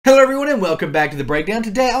Hello everyone and welcome back to the breakdown.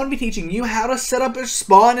 Today I want to be teaching you how to set up a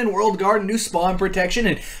spawn in WorldGuard, new spawn protection,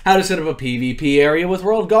 and how to set up a PvP area with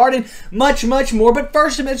WorldGuard, and much more. But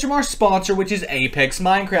first, a message from our sponsor, which is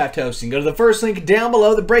ApexMinecraftHosting. Go to the first link down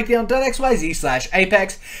below, the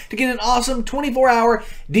breakdown.xyz/apex, to get an awesome 24-hour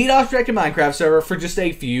DDoS-protected Minecraft server for just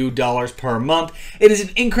a few dollars per month. It is an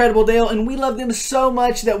incredible deal, and we love them so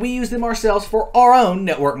much that we use them ourselves for our own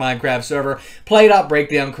network Minecraft server,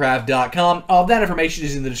 play.breakdowncraft.com. All of that information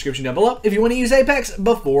is in the description down below if you want to use Apex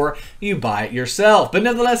before you buy it yourself. But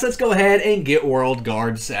nevertheless, let's go ahead and get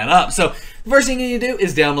WorldGuard set up. So the first thing you need to do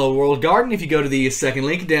is download WorldGuard, and if you go to the second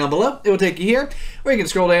link down below, it will take you here where you can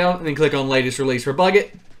scroll down and then click on latest release for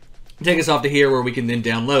Bucket. Take us off to here where we can then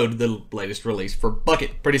download the latest release for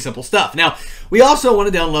Bucket. Pretty simple stuff. Now, we also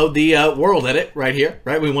want to download the WorldEdit right here,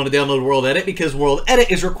 right? We want to download WorldEdit because WorldEdit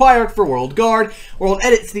is required for WorldGuard.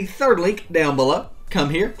 WorldEdit is the third link down below.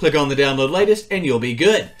 Come here, click on the download latest, and you'll be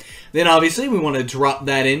good. Then obviously we want to drop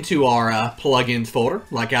that into our plugins folder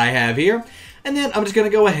like I have here. And then I'm just going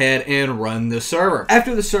to go ahead and run the server.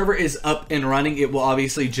 After the server is up and running, it will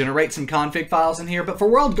obviously generate some config files in here. But for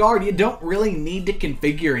WorldGuard, you don't really need to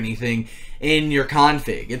configure anything in your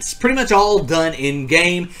config. It's pretty much all done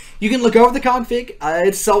in-game. You can look over the config.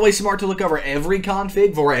 It's always smart to look over every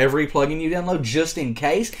config for every plugin you download just in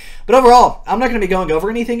case. But overall, I'm not going to be going over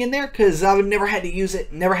anything in there because I've never had to use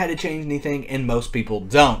it, never had to change anything, and most people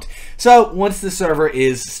don't. So once the server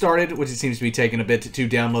is started, which it seems to be taking a bit to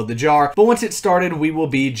download the jar, but once it's started, we will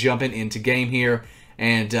be jumping into game here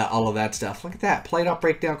and all of that stuff. Look at that,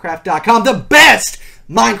 play.breakdowncraft.com, the best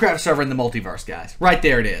Minecraft server in the multiverse, guys. Right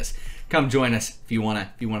there it is. Come join us if you wanna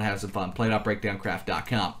have some fun.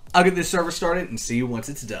 Play.breakdowncraft.com. I'll get this server started and see you once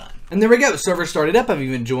it's done. And there we go. Server started up. I've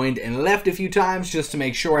even joined and left a few times just to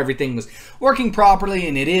make sure everything was working properly,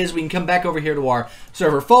 and it is. We can come back over here to our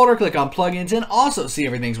server folder, click on plugins, and also see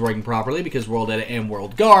everything's working properly because WorldEdit and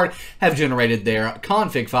WorldGuard have generated their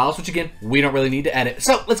config files, which again, we don't really need to edit.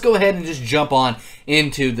 So let's go ahead and just jump on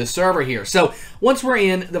into the server here. So once we're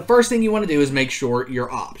in, the first thing you want to do is make sure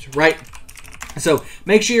you're opt, right? So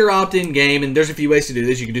make sure you're opt in game, and there's a few ways to do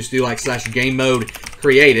this. You can just do like /game mode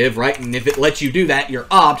creative, right? And if it lets you do that, you're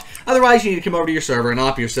opt. Otherwise, you need to come over to your server and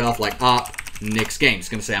opt yourself like opt next game. It's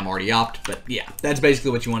going to say I'm already opt, but yeah, that's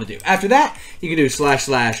basically what you want to do. After that, you can do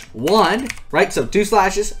 /1, right? So 2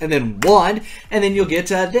 slashes and then 1, and then you'll get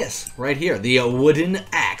this right here, the wooden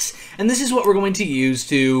axe. And this is what we're going to use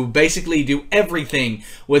to basically do everything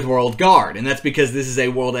with WorldGuard. And that's because this is a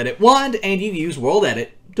WorldEdit wand, and you use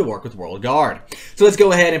WorldEdit to work with WorldGuard. So let's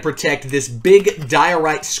go ahead and protect this big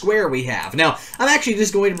diorite square we have. Now, I'm actually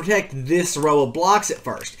just going to protect this row of blocks at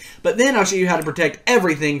first, but then I'll show you how to protect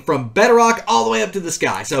everything from bedrock all the way up to the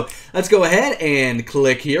sky. So let's go ahead and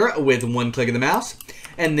click here with one click of the mouse.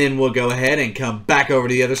 And then we'll go ahead and come back over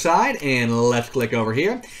to the other side and left click over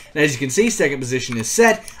here. And as you can see, second position is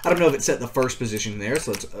set. I don't know if it set the first position there,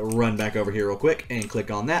 so let's run back over here real quick and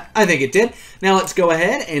click on that. I think it did. Now let's go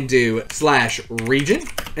ahead and do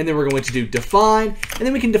 /region, and then we're going to do define, and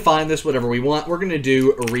then we can define this whatever we want. We're going to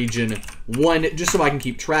do region 1 just so I can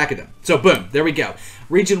keep track of them. So boom, there we go.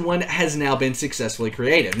 Region 1 has now been successfully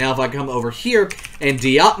created. Now if I come over here and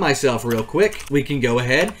de-opt myself real quick, we can go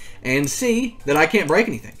ahead and see that I can't break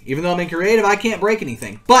anything. Even though I'm in creative, I can't break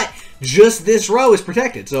anything. But just this row is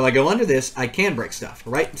protected. So if I go under this, I can break stuff,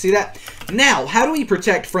 right? See that? Now, how do we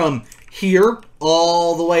protect from here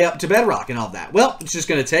all the way up to bedrock and all that? Well, it's just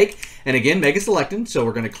going to take, and again, make a selecting. So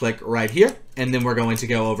we're going to click right here, and then we're going to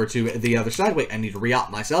go over to the other side. Wait, I need to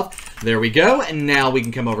re-opt myself. There we go. And now we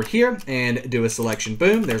can come over here and do a selection.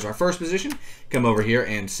 Boom. There's our first position. Come over here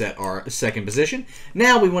and set our second position.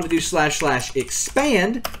 Now we want to do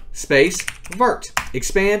 /expand space vert.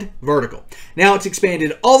 Expand vertical. Now it's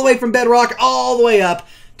expanded all the way from bedrock all the way up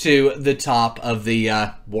to the top of the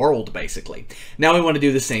world, basically. Now we want to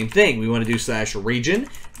do the same thing. We want to do /region,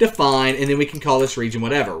 define, and then we can call this region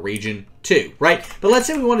whatever, region 2, right? But let's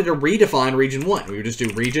say we wanted to redefine region 1. We would just do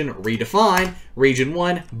region, redefine, region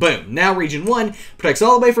 1, boom. Now region 1 protects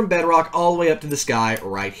all the way from bedrock all the way up to the sky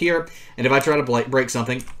right here. And if I try to break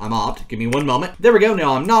something, I'm opt. Give me one moment. There we go.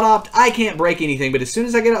 Now I'm not opt. I can't break anything, but as soon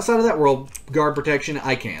as I get outside of that WorldGuard protection,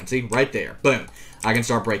 I can. See, right there. Boom. I can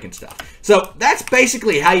start breaking stuff. So that's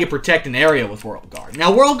basically how you protect an area with WorldGuard.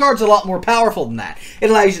 Now, WorldGuard's a lot more powerful than that.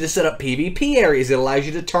 It allows you to set up PvP areas. It allows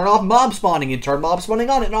you to turn off mob spawning and turn mob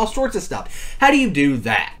spawning on it and all sorts of stuff. How do you do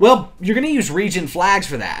that? Well, you're going to use region flags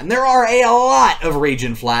for that. And there are a lot of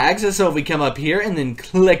region flags. So if we come up here and then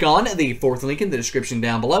click on the fourth link in the description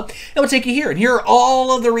down below, it will take you here. And here are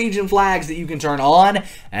all of the region flags that you can turn on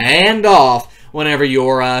and off whenever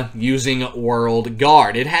you're using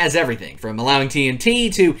WorldGuard. It has everything from allowing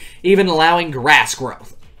TNT to even allowing grass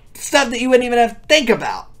growth. Stuff that you wouldn't even have to think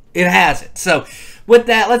about. It has it. So with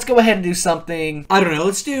that, let's go ahead and do something. I don't know.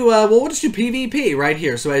 Let's do, we'll just do PvP right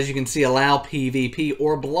here. So as you can see, allow PvP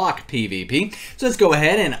or block PvP. So let's go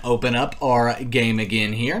ahead and open up our game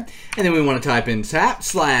again here. And then we want to type in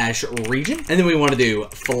 /region. And then we want to do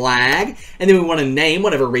flag. And then we want to name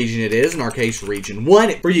whatever region it is. In our case, region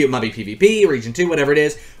 1. For you, it might be PvP, region 2, whatever it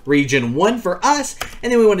is. Region 1 for us.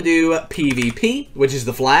 And then we want to do PvP, which is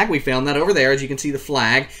the flag. We found that over there. As you can see, the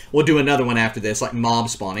flag. We'll do another one after this, like mob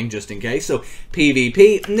spawning, just in case. So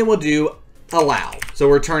PvP, and then we'll do allow. So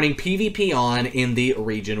we're turning PvP on in the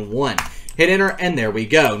region 1. Hit enter, and there we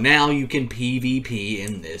go. Now you can PvP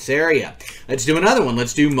in this area. Let's do another one.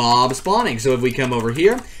 Let's do mob spawning. So if we come over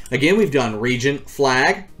here, again, we've done region,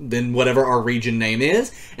 flag, then whatever our region name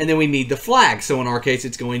is, and then we need the flag. So in our case,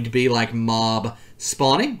 it's going to be like mob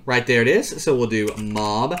spawning. Right there it is. So we'll do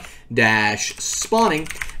mob-spawning,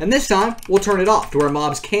 and this time we'll turn it off to where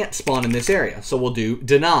mobs can't spawn in this area. So we'll do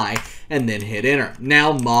deny and then hit enter.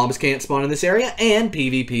 Now mobs can't spawn in this area and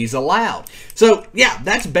PvP is allowed. So yeah,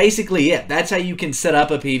 that's basically it. That's how you can set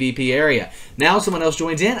up a PvP area. Now someone else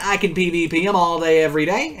joins in, I can PvP them all day, every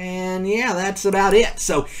day, and yeah, that's about it.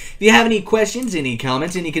 So if you have any questions, any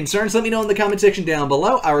comments, any concerns, let me know in the comment section down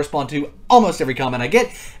below. I respond to almost every comment I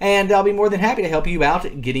get, and I'll be more than happy to help you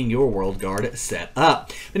out getting your WorldGuard set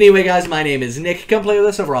up. But anyway, guys, my name is Nick. Come play with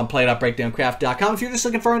us over on play.breakdowncraft.com if you're just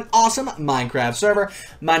looking for an awesome Minecraft server.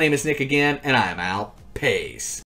 My name is Nick again, and I am out. Peace.